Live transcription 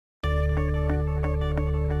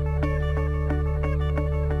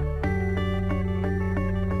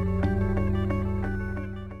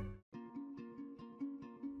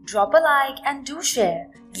drop a like and do share.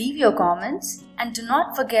 Leave your comments and do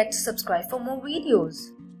not forget to subscribe for more videos.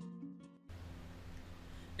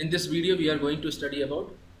 In this video, we are going to study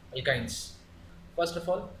about alkynes. First of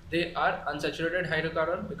all, they are unsaturated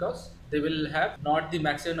hydrocarbon because they will have not the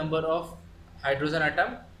maximum number of hydrogen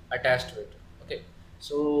atom attached to it. Okay,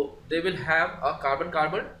 so they will have a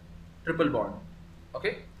carbon-carbon triple bond.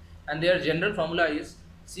 Okay, and their general formula is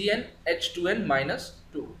CnH2n minus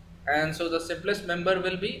 2. And so the simplest member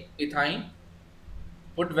will be ethyne.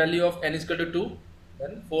 Put value of n is equal to 2,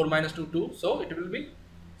 then 4 minus 2, 2. So it will be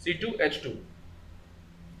C2H2.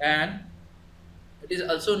 And it is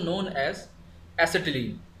also known as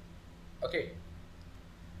acetylene. Okay,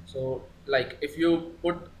 so like if you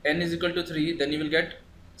put n is equal to 3, then you will get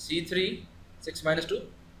C3, 6 minus 2,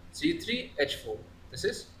 C3H4. This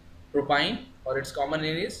is propyne, or its common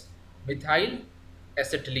name is methyl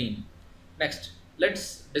acetylene. Next,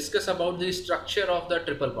 let's discuss about the structure of the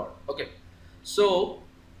triple bond. Okay, so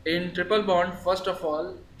in triple bond, first of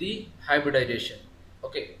all, the hybridization.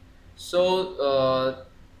 Okay, so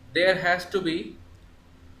there has to be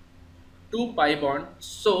 2 pi bond,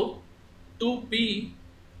 so 2 p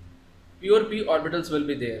pure p orbitals will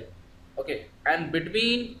be there. Okay, and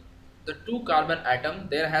between the 2 carbon atom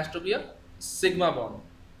there has to be a sigma bond.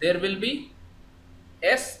 There will be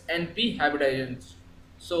s and p hybridizations.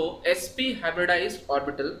 So sp hybridized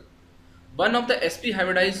orbital, one of the sp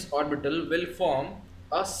hybridized orbital will form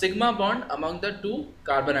a sigma bond among the 2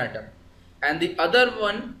 carbon atom, and the other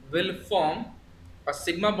one will form a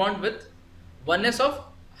sigma bond with 1s of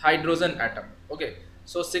hydrogen atom. Okay,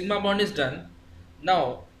 so sigma bond is done.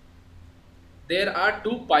 Now there are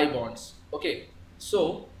 2 pi bonds. Okay,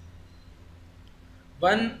 so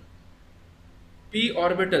one p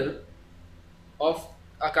orbital of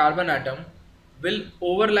a carbon atom will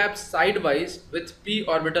overlap sidewise with p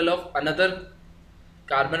orbital of another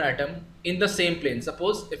carbon atom in the same plane.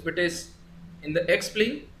 Suppose if it is in the x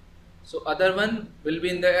plane, so other one will be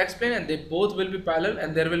in the x plane and they both will be parallel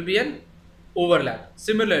and there will be an overlap.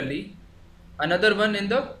 Similarly, another one in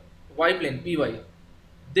the y plane, py,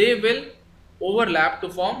 they will overlap to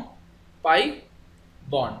form pi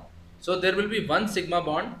bond. So there will be one sigma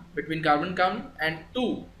bond between carbon and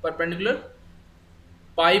 2 perpendicular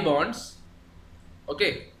pi bonds.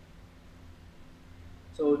 Okay,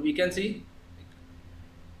 so we can see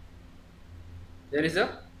there is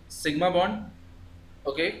a sigma bond.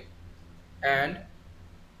 Okay, and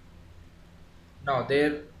now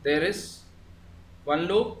there is one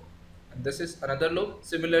lobe and this is another lobe.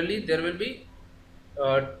 Similarly, there will be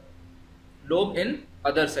lobe in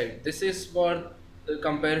other side. This is for the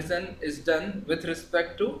comparison is done with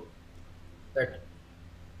respect to that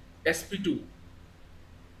sp2.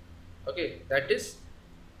 Okay, that is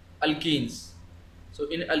alkenes. So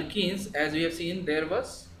in alkenes, as we have seen, there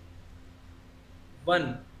was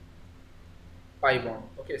one pi bond.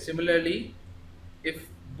 Okay, similarly, if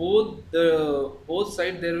both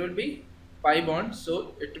sides there will be pi bond,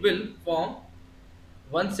 so it will form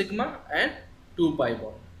 1 sigma and 2 pi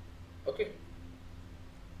bond. Okay,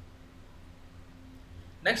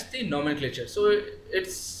 next, the nomenclature. So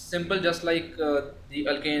it's simple, just like the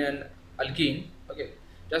alkane and alkene. Okay,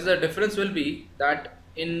 just the difference will be that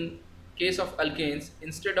in case of alkanes,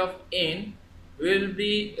 instead of ane, we will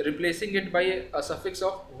be replacing it by a suffix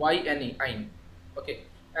of yne, ine. Okay,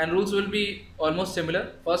 and rules will be almost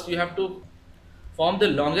similar. First, you have to form the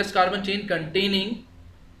longest carbon chain containing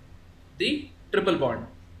the triple bond.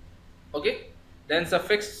 Okay, then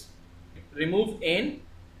suffix, remove ane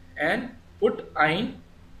and put ine.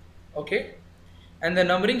 Okay, and the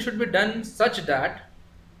numbering should be done such that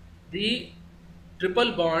the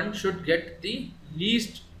triple bond should get the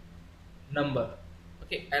least number.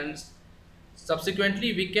 Okay, and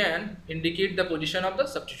subsequently we can indicate the position of the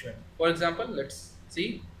substituent. For example, let's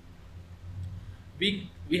see,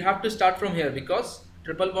 we have to start from here because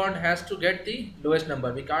triple bond has to get the lowest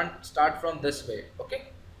number. We can't start from this way. Okay,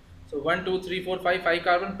 so 1 2 3 4 5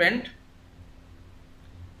 carbon pent,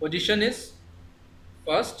 position is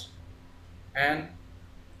first and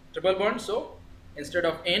triple bond, so instead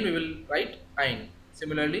of ane we will write ine.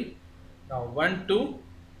 Similarly, now 1 2,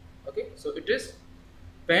 okay, so it is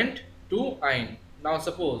pent to ine. Now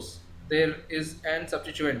suppose there is an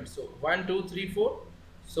substituent, so 1 2 3 4,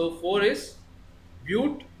 so 4 is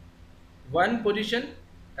but, one position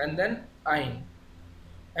and then ine,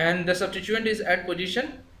 and the substituent is at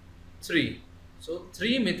position 3, so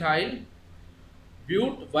 3 methyl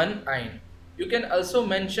but 1 ine. You can also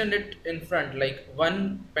mention it in front like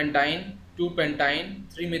 1 pentyne, 2 pentyne,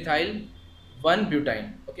 3 methyl, 1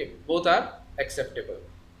 butyne. Okay, both are acceptable.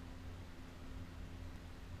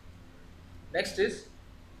 Next is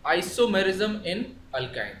isomerism in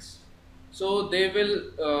alkynes. So they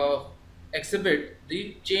will exhibit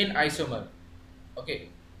the chain isomer. Okay,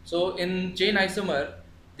 so in chain isomer,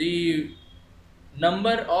 the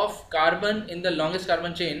number of carbon in the longest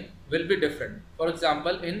carbon chain will be different. For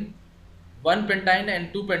example, in 1 pentyne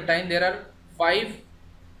and 2 pentyne, there are 5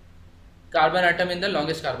 carbon atom in the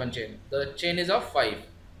longest carbon chain. The chain is of 5,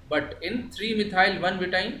 but in 3 methyl 1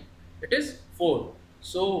 butene, it is 4.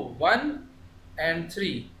 So 1 and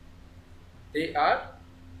 3, they are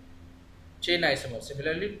chain isomers.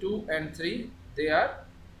 Similarly, 2 and 3, they are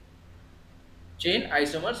chain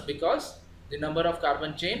isomers because the number of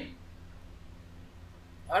carbon chain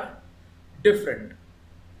are different.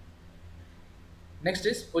 Next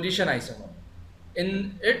is position isomer.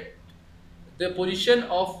 In it, the position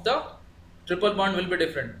of the triple bond will be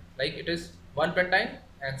different. Like it is 1 pentyne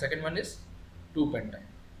and second one is 2 pentyne.